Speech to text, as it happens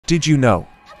Did you know?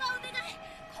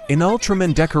 In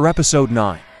Ultraman Decker Episode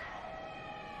 9,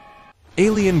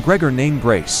 alien Gregor named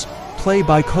Grace, played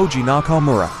by Koji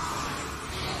Nakamura,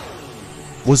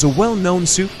 was a well-known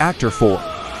suit actor for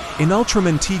in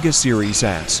Ultraman Tiga series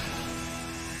as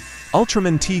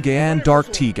Ultraman Tiga and Dark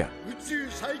Tiga,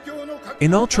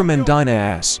 in Ultraman Dyna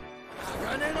as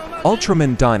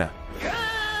Ultraman Dyna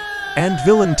and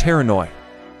villain Terranoi,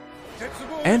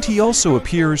 and he also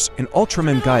appears in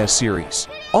Ultraman Gaia series.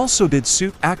 Also did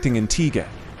suit acting in Tiga,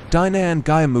 Dyna and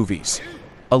Gaia movies.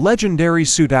 A legendary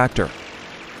suit actor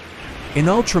in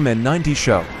Ultraman 90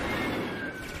 show.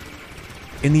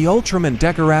 In the Ultraman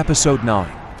Decker Episode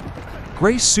 9,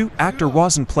 Grace suit actor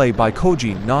wasn't played by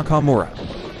Koji Nakamura,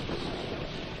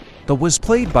 but was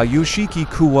played by Yūshi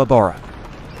Kuwabara,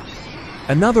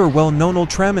 another well-known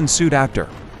Ultraman suit actor.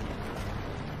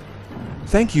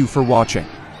 Thank you for watching.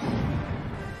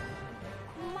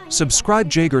 Subscribe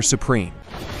Jaeger Supreme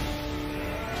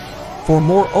for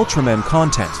more Ultraman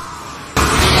content.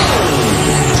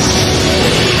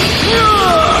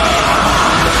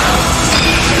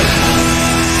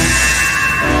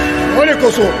 我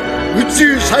こそ宇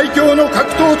宙最強の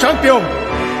格闘チャンピオン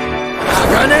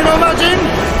鋼の魔人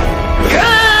ガー